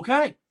to be like,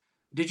 okay,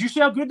 did you see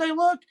how good they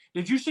looked?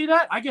 Did you see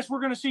that? I guess we're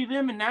going to see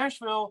them in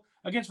Nashville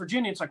against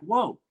Virginia. It's like,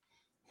 whoa,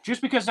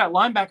 just because that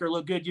linebacker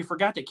looked good, you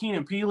forgot that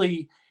Keenan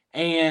Peely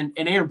and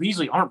Aaron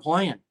Beasley aren't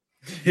playing.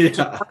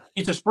 Yeah.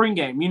 It's a spring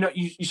game. You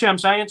see what I'm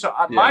saying? So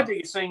my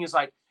biggest thing is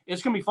like,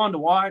 it's going to be fun to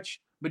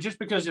watch, but just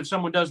because if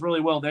someone does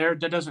really well there,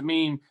 that doesn't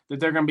mean that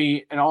they're going to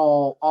be an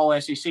all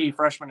SEC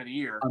freshman of the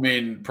year. I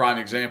mean, prime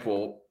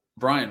example,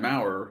 Brian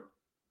Maurer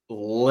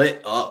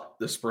lit up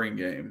the spring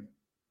game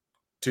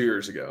 2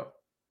 years ago.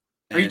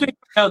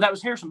 No, that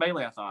was Harrison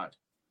Bailey, I thought.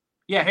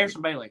 Yeah,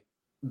 Harrison Bailey.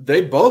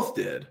 They both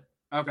did.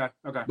 Okay.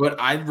 But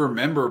I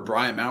remember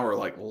Brian Maurer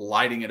like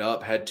lighting it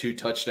up, had 2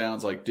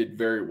 touchdowns, like did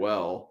very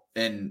well,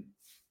 and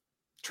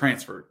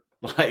transferred.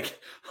 Like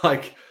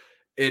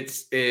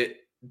it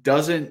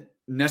doesn't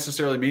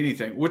necessarily mean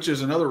anything, which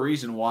is another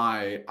reason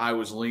why I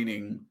was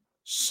leaning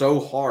so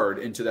hard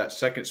into that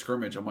second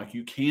scrimmage. I'm like,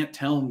 you can't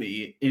tell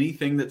me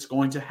anything that's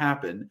going to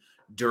happen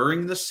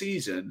during the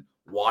season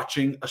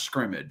watching a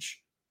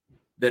scrimmage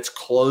that's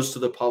closed to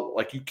the public.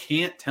 Like, you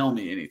can't tell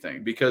me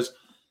anything, because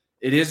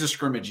it is a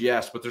scrimmage,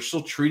 yes, but they're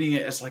still treating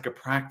it as like a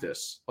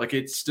practice. Like,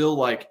 it's still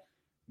like,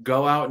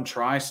 go out and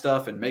try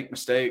stuff and make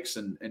mistakes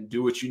and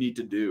do what you need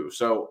to do.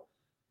 So,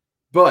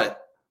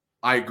 but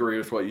I agree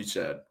with what you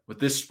said. With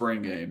this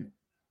spring game,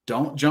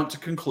 don't jump to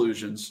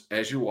conclusions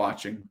as you're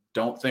watching.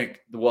 Don't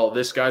think, well,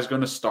 this guy's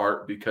going to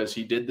start because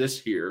he did this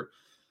here.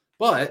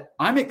 But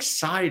I'm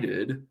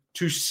excited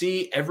to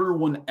see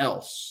everyone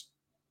else.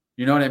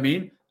 You know what I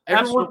mean?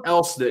 Everyone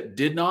else that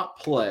did not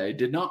play,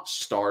 did not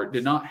start,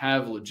 did not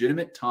have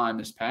legitimate time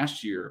this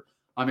past year,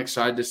 I'm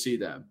excited to see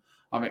them.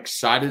 I'm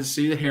excited to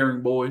see the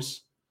Herring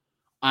boys.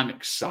 I'm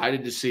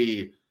excited to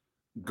see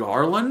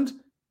Garland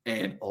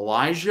and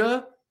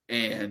Elijah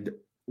and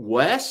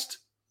West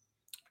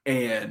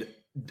and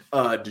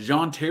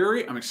DeJohn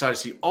Terry. I'm excited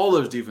to see all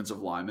those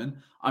defensive linemen.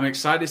 I'm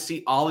excited to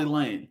see Ollie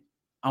Lane.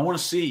 I want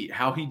to see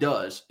how he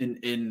does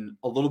in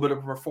a little bit of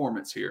a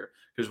performance here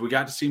because we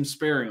got to see him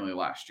sparingly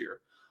last year.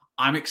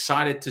 I'm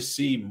excited to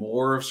see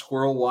more of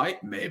Squirrel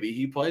White. Maybe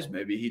he plays,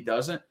 maybe he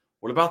doesn't.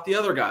 What about the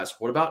other guys?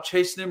 What about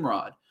Chase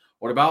Nimrod?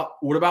 What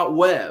about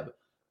Webb?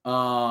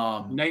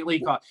 Nate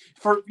Leacock.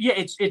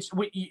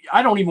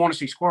 I don't even want to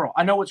see Squirrel.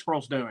 I know what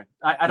Squirrel's doing.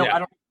 I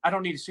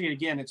don't need to see it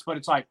again. It's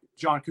like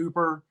John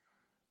Cooper,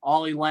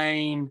 Ollie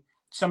Lane,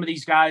 some of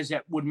these guys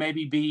that would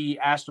maybe be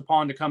asked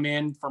upon to come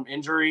in from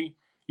injury.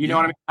 You know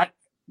what I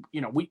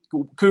mean?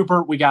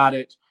 Cooper, we got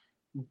it.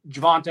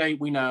 Javonte,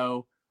 we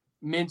know.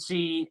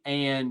 Mincy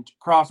and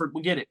Crawford,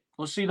 we get it.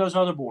 Let's see those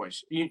other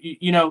boys.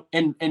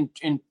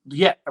 And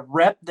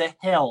rep the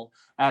hell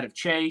out of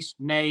Chase,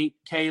 Nate,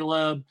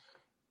 Caleb.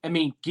 I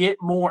mean,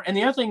 get more. And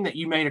the other thing that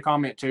you made a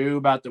comment too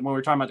about when we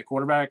were talking about the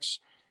quarterbacks,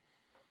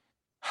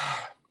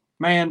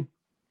 man,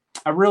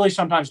 I really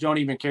sometimes don't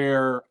even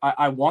care.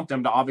 I want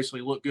them to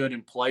obviously look good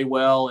and play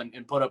well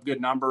and put up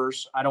good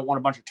numbers. I don't want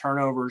a bunch of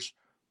turnovers.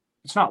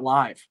 It's not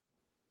live.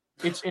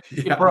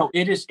 Bro,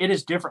 it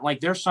is different. Like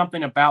there's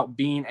something about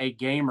being a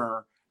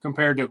gamer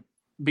compared to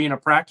being a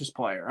practice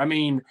player. I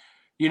mean,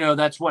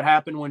 that's what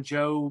happened when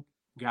Joe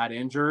got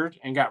injured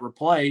and got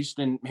replaced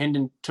and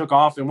Hendon took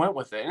off and went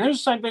with it. And there's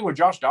the same thing with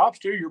Josh Dobbs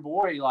too, your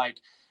boy. Like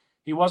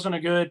he wasn't a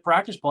good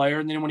practice player.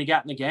 And then when he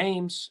got in the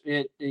games,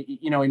 he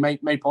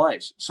made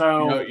plays.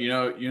 So, he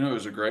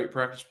was a great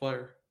practice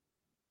player.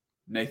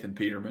 Nathan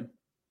Peterman.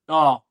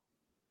 Oh,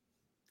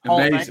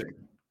 amazing.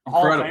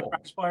 Incredible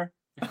practice player.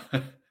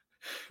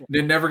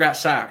 Then never got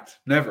sacked.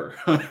 Never.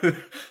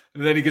 And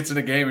then he gets in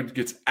a game and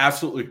gets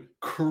absolutely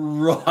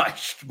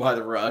crushed by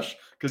the rush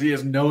because he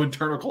has no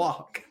internal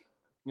clock.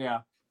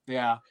 Yeah.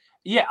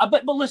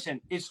 But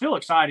listen, it's still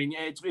exciting.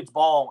 It's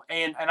ball.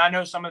 And I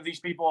know some of these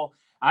people,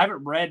 I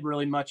haven't read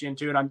really much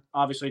into it. I'm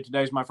obviously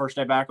today's my first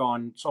day back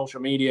on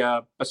social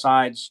media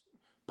besides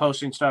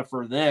posting stuff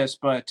for this.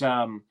 But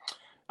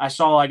I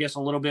saw, I guess,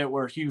 a little bit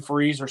where Hugh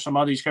Freeze or some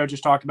of these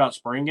coaches talked about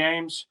spring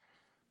games.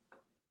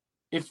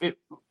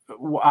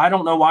 I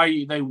don't know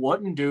why they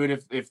wouldn't do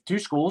it if two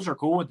schools are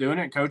cool with doing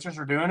it and coaches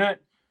are doing it.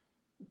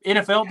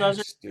 NFL does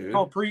it.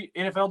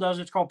 NFL does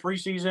it. It's called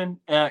preseason.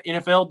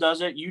 NFL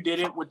does it. You did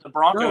it with the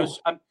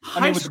Broncos.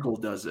 High school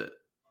does it.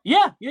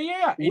 Yeah.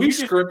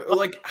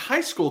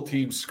 High school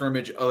teams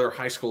scrimmage other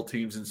high school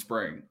teams in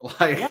spring.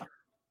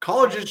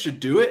 Colleges should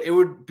do it. It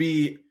would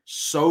be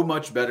so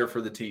much better for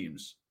the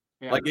teams.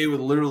 Yeah. Like it would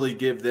literally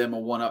give them a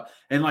one-up.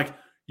 And like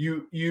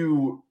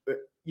you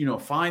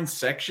find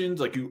sections,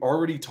 like you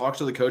already talk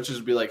to the coaches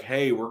and be like,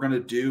 hey, we're going to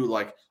do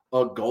like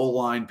a goal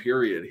line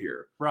period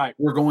here. Right.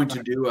 We're going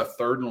to do a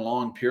 3rd and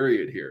long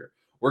period here.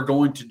 We're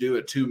going to do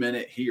a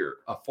 2-minute here,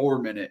 a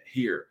 4-minute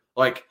here.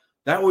 Like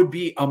that would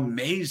be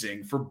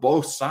amazing for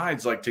both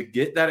sides, like to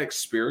get that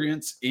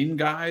experience in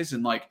guys.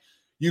 And like,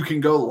 you can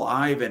go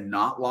live and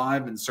not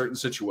live in certain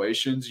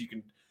situations. You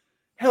can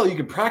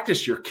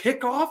practice your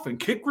kickoff and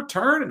kick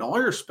return and all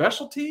your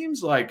special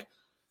teams. Like,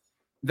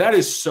 that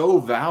is so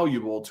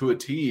valuable to a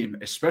team,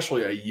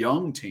 especially a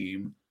young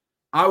team.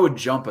 I would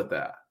jump at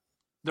that.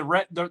 The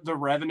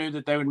revenue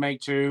that they would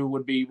make too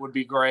would be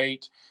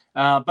great.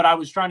 But I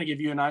was trying to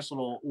give you a nice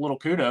little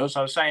kudos.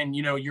 I was saying,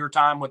 your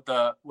time with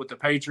the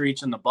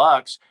Patriots and the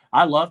Bucks,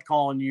 I loved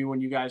calling you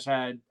when you guys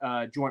had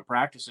joint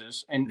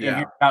practices and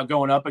hearing about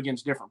going up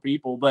against different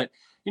people. But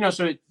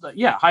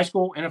high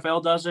school,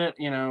 NFL does it.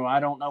 I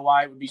don't know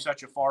why it would be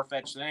such a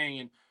far-fetched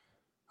thing. And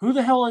who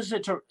the hell is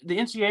it? The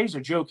NCAA is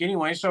a joke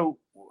anyway. So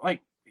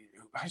like,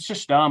 it's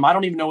just dumb. I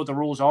don't even know what the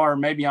rules are.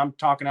 Maybe I'm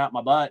talking out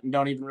my butt and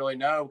don't even really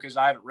know because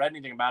I haven't read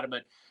anything about it.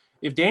 But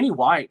if Danny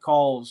White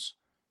calls,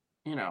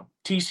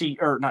 Tennessee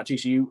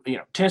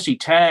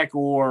Tech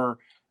or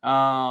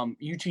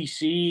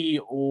UTC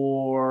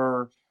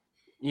or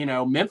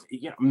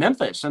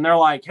Memphis, and they're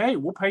like, hey,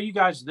 we'll pay you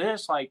guys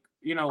this. Like,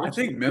 I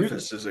think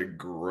Memphis is a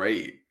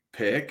great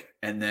pick,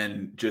 and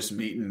then just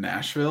meet in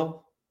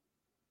Nashville,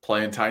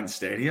 play in Titan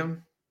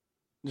Stadium.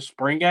 The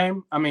spring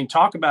game. I mean,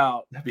 talk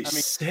about that'd be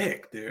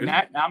sick, dude.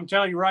 I'm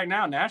telling you right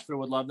now, Nashville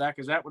would love that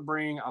because that would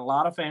bring a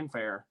lot of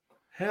fanfare.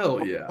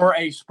 Hell yeah! For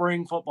a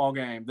spring football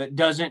game that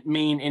doesn't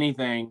mean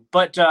anything.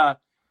 But and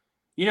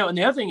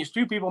the other thing is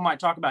too, people might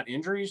talk about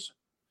injuries.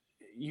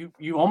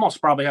 You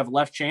almost probably have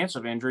less chance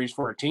of injuries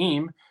for a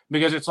team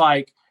because it's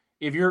like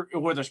if you're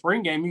with a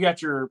spring game, you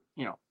got your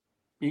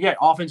you got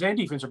offense and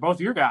defense are both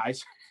your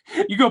guys.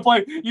 You go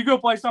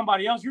play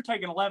somebody else. You're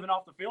taking 11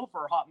 off the field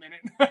for a hot minute.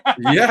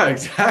 Yeah,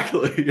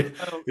 exactly.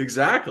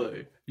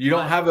 Exactly. You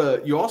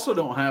also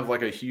don't have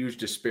like a huge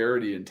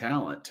disparity in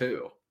talent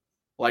too.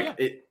 Like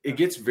it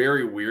gets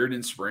very weird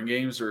in spring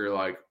games where you're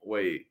like,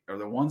 wait, are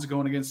the ones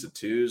going against the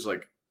twos?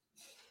 Like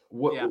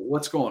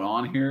what's going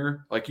on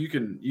here? Like you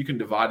can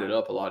divide it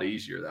up a lot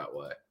easier that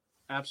way.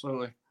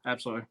 Absolutely.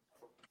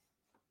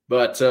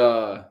 But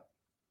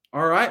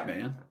all right,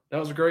 man. That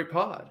was a great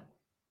pod.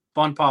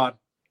 Fun pod.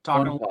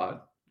 Fun pod.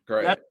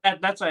 Great.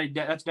 That's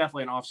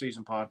definitely an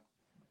off-season pod.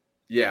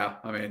 Yeah,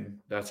 I mean,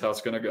 that's how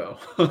it's going to go.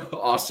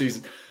 Off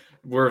season.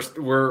 We're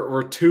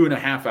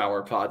 2.5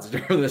 hour pods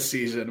during this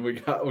season. We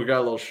got a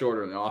little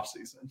shorter in the off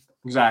season.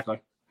 Exactly.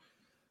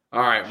 All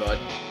right, bud.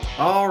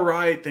 All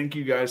right. Thank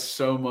you guys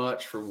so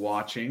much for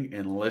watching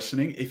and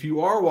listening. If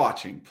you are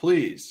watching,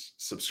 please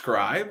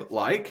subscribe,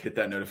 hit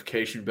that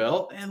notification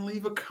bell, and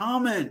leave a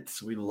comment.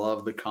 We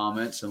love the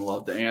comments and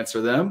love to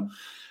answer them.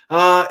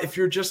 If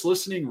you're just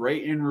listening,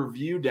 rate and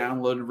review,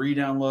 download and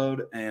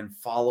re-download, and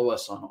follow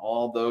us on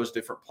all those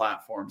different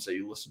platforms that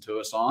you listen to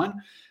us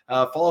on.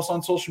 Follow us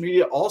on social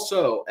media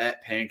also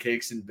at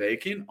Pancakes and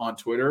Bacon on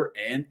Twitter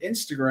and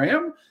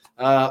Instagram.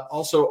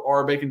 Also,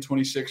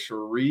 rbacon26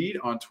 for Reed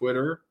on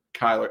Twitter,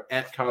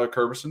 at Kyler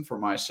Kerberson for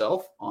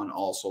myself on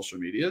all social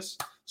medias.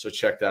 So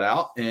check that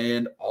out.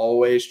 And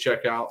always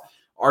check out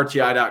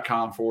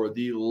RTI.com for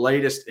the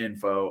latest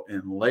info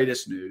and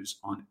latest news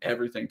on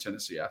everything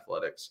Tennessee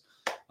athletics.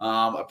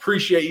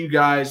 Appreciate you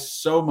guys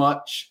so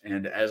much.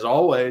 And as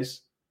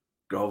always,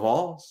 go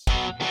Vols.